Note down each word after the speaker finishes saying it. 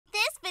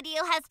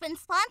video has been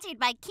sponsored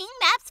by King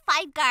Maps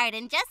 5 Guard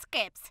and Just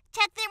Scripts.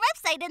 Check their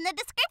website in the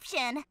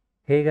description.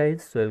 Hey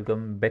guys,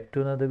 welcome back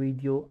to another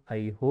video.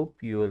 I hope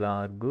you all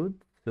are good.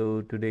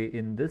 So today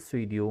in this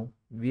video,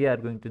 we are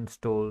going to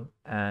install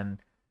an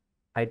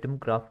item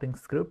crafting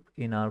script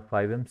in our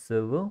FiveM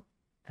server,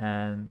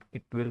 and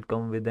it will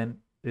come with an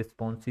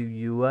responsive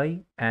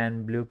UI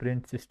and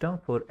blueprint system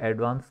for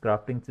advanced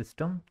crafting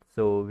system.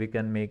 So we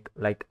can make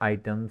like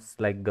items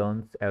like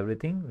guns,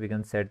 everything. We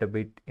can set up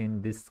it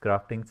in this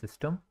crafting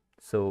system.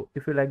 So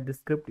if you like this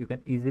script, you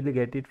can easily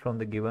get it from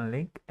the given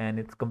link, and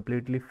it's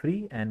completely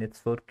free and it's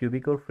for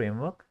QBCore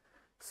framework.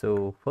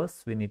 So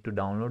first we need to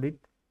download it.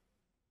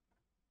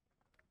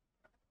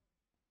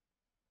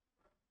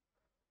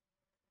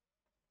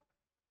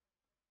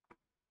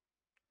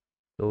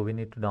 So we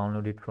need to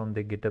download it from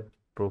the GitHub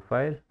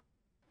profile.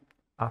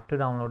 After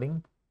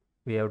downloading,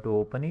 we have to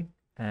open it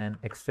and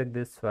extract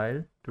this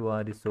file to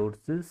our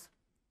resources,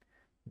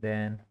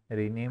 then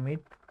rename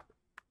it,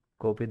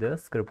 copy the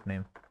script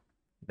name,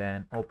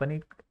 then open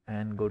it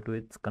and go to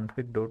its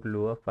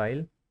config.lua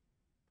file,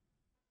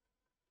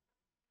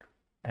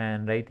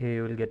 and right here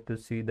you will get to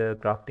see the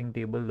crafting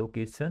table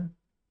location,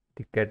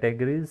 the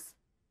categories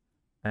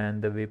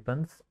and the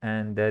weapons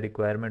and the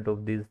requirement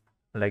of these,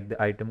 like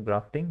the item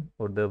crafting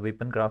or the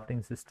weapon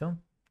crafting system,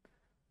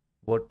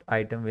 what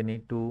item we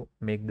need to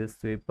make this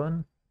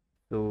weapon.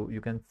 So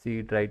you can see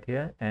it right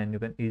here and you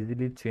can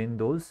easily change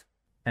those.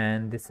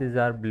 And this is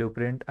our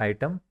blueprint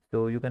item,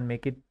 so you can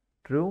make it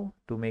true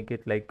to make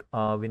it like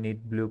we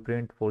need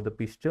blueprint for the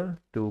pistol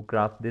to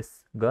craft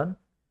this gun.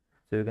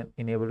 So you can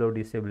enable or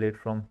disable it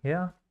from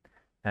here,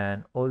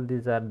 and all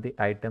these are the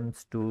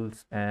items,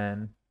 tools,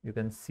 and you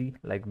can see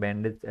like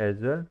bandage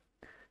as well.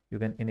 You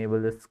can enable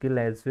the skill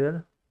as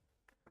well.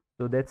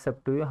 So that's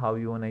up to you how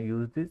you want to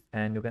use this,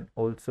 and you can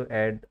also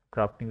add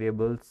crafting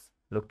tables,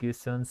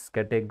 locations,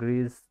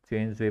 categories,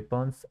 change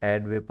weapons,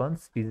 add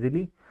weapons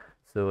easily.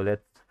 So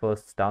let's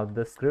first start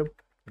the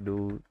script,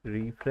 do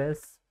refresh,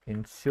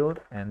 ensure,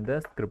 and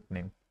the script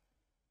name.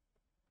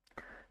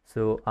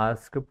 So our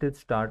script is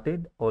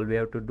started. All we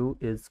have to do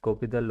is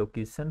copy the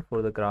location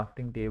for the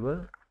crafting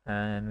table,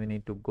 and we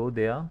need to go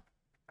there.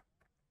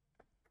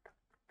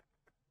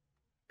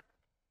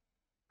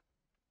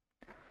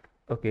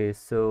 Okay,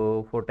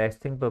 so for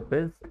testing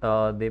purpose,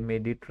 they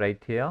made it right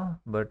here,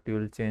 but you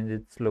will change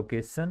its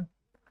location.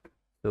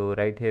 So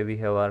right here we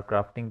have our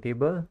crafting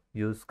table,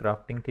 use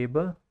crafting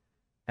table,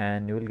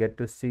 and you will get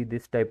to see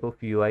this type of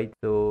UI.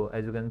 So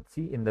as you can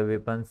see in the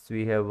weapons,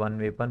 we have one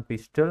weapon,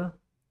 pistol.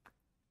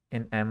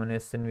 In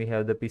ammunition, we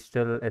have the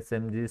pistol,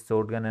 SMG,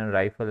 shotgun, and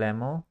rifle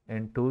ammo.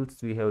 In tools,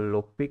 we have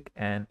lockpick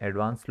and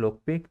advanced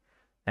lockpick.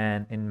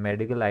 And in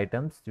medical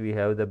items, we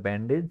have the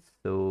bandage.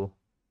 So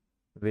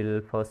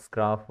we'll first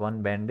craft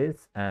one bandage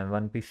and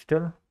one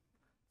pistol.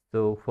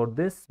 So for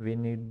this, we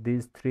need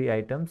these three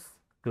items,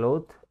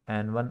 cloth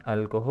and one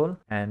alcohol,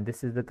 and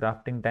this is the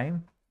crafting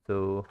time.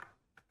 So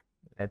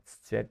let's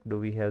check, do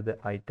we have the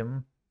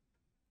item?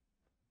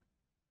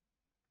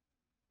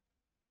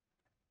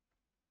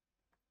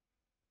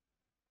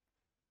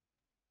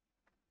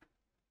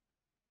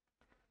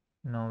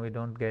 No, we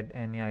don't get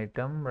any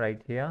item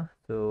right here,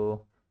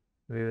 so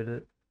we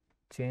will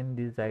change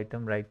this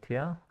item right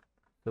here.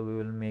 So we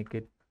will make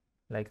it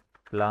like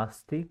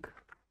plastic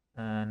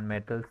and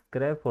metal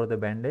scrap for the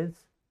bandage,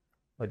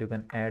 or you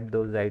can add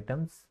those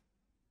items,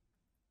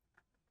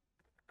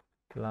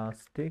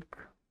 plastic,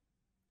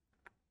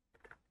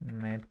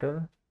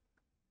 metal.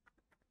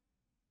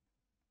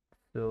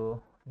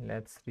 So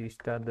let's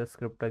restart the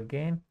script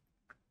again,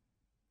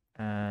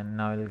 and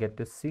now we'll get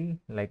to see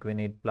like we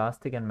need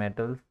plastic and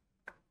metal.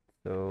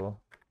 So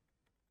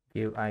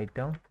give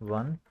item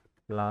 1,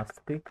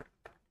 plastic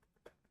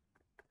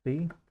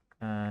 3,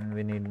 and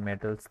we need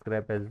metal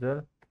scrap as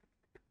well,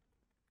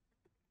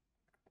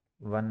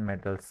 1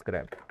 metal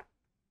scrap.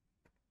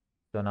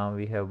 So now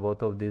we have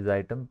both of these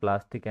items,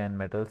 plastic and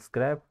metal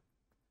scrap.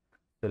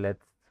 So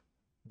let's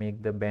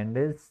make the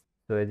bandage.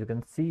 So as you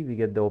can see, we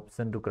get the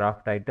option to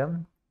craft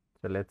item.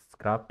 So let's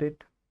craft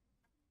it.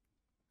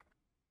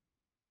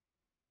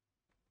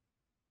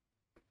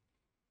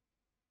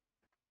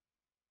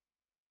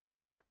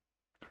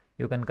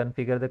 You can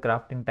configure the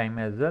crafting time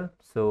as well.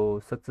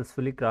 So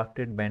successfully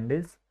crafted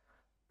bandage,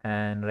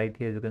 and right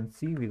here as you can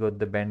see we got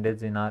the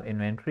bandage in our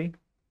inventory.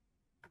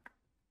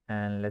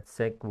 And let's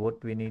check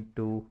what we need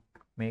to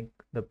make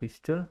the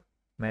pistol.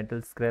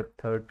 Metal scrap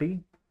 30,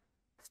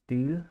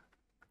 steel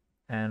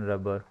and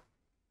rubber.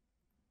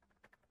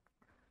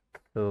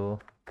 So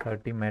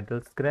 30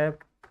 metal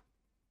scrap,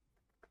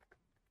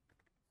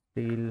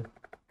 steel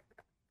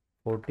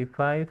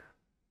 45,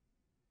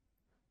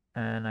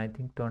 and I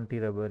think 20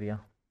 rubber. Yeah,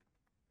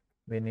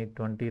 we need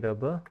 20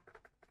 rubber.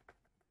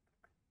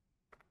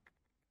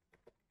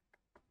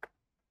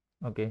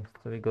 Okay,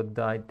 so we got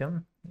the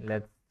item.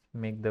 Let's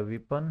make the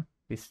weapon,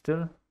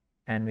 pistol,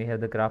 and we have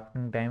the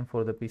crafting time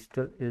for the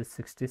pistol is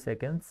 60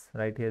 seconds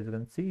right here as you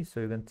can see. So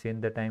you can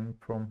change the time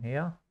from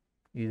here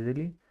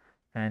easily,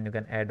 and you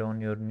can add on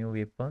your new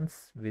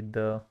weapons with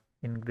the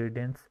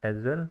ingredients as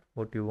well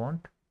what you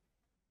want.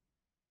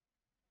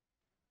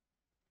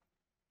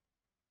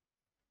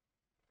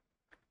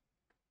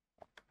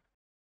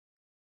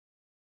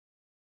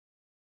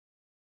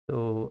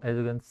 So as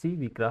you can see,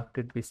 we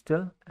crafted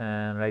pistol,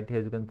 and right here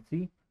as you can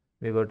see,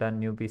 we got a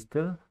new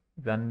pistol,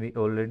 one we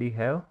already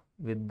have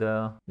with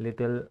the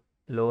little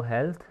low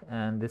health,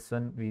 and this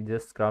one we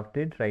just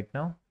crafted right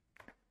now.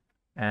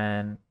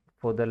 And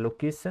for the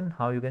location,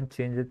 how you can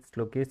change its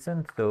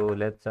location, so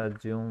let's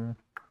assume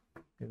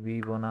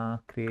we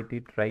wanna create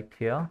it right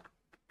here.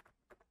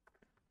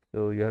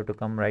 So you have to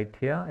come right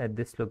here at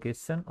this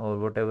location, or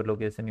whatever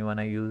location you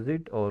wanna use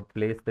it, or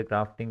place the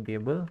crafting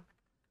table,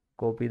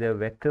 copy the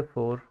vector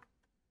 4,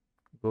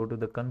 go to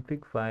the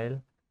config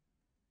file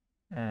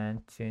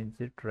and change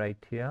it right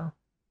here,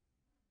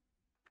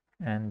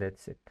 and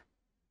that's it.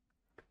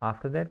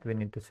 After that, we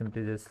need to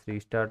simply just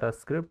restart our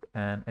script,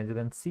 and as you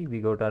can see, we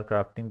got our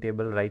crafting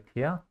table right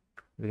here.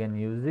 We can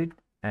use it,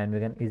 and we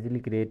can easily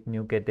create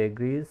new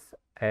categories,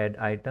 add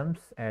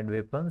items, add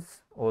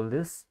weapons, all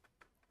this.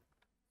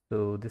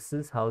 So this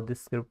is how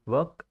this script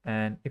work.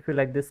 And if you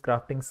like this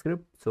crafting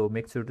script, so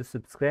make sure to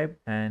subscribe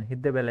and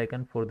hit the bell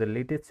icon for the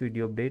latest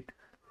video update.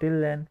 Till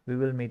then, we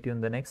will meet you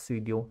in the next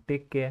video.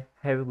 Take care,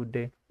 have a good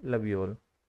day, love you all.